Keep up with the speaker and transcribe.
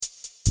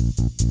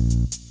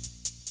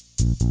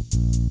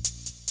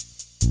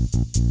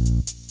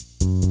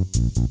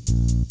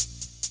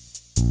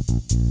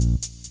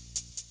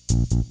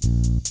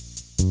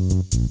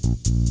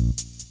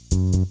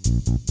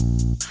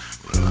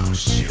Well, I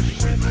was chilling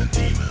with my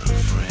demon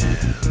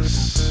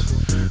friends.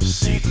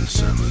 Satan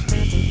summoned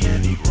me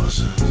and he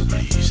wasn't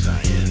pleased.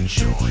 I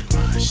enjoyed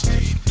my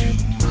stay too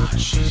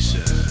much, he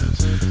said,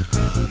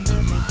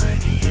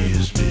 undermining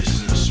his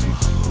business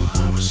model.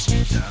 I was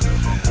kicked out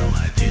of hell,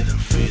 I didn't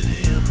fit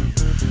in.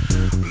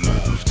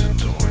 Loved the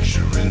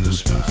torture and the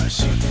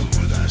spicy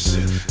food. I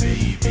said,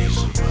 hey,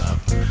 Beelzebub,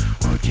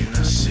 what can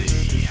I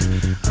say?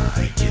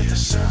 I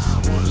guess I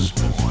was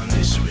born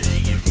this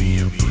way, give me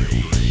a break.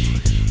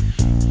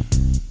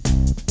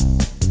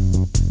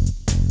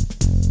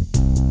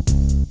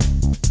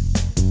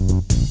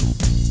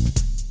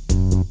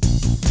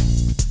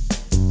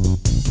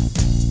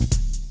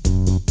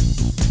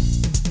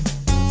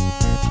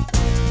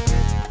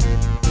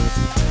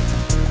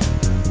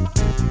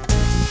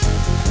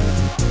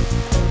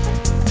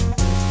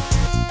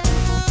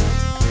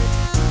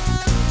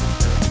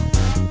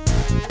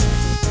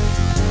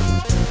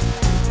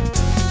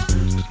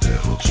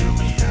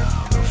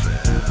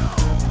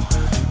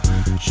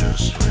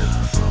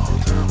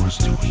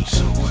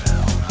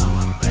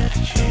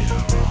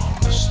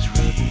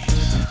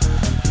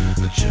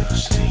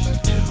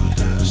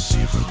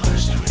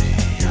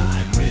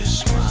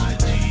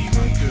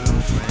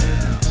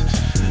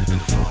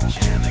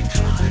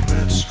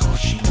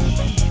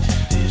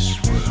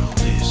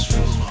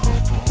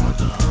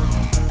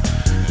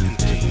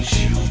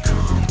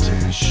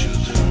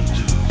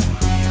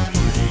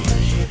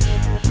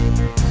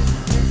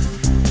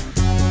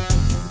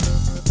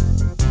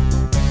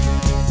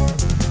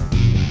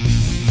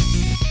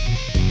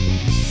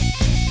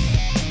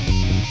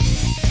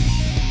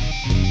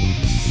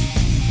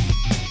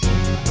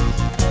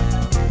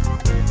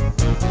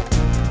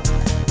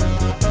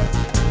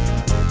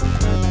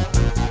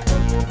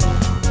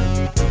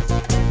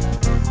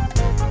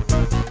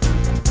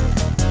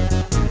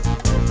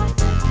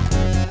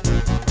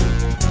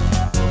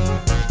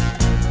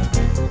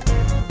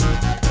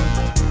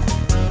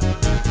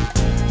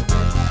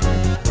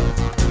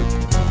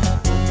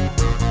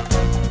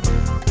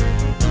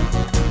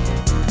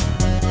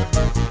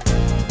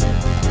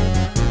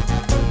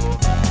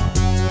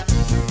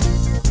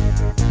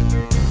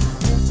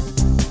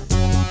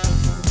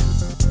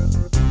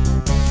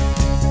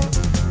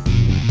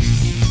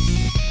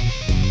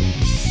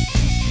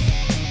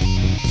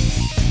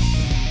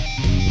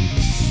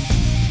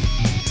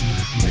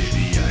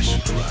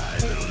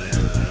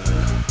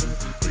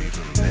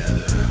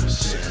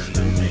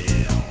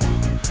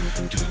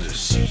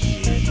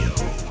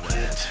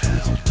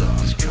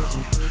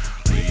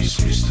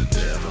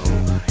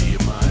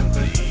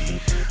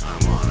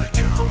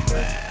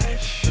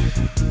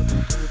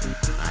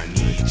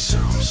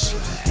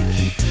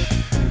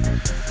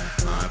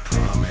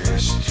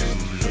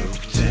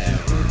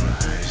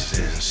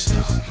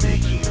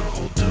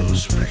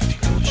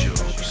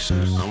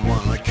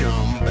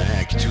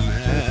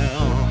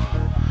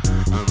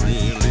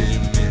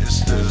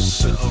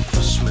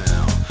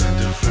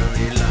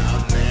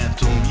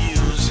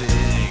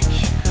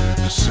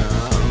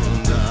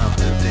 Sound of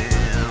the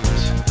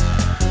damned,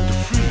 the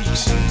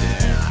freaks in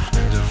there.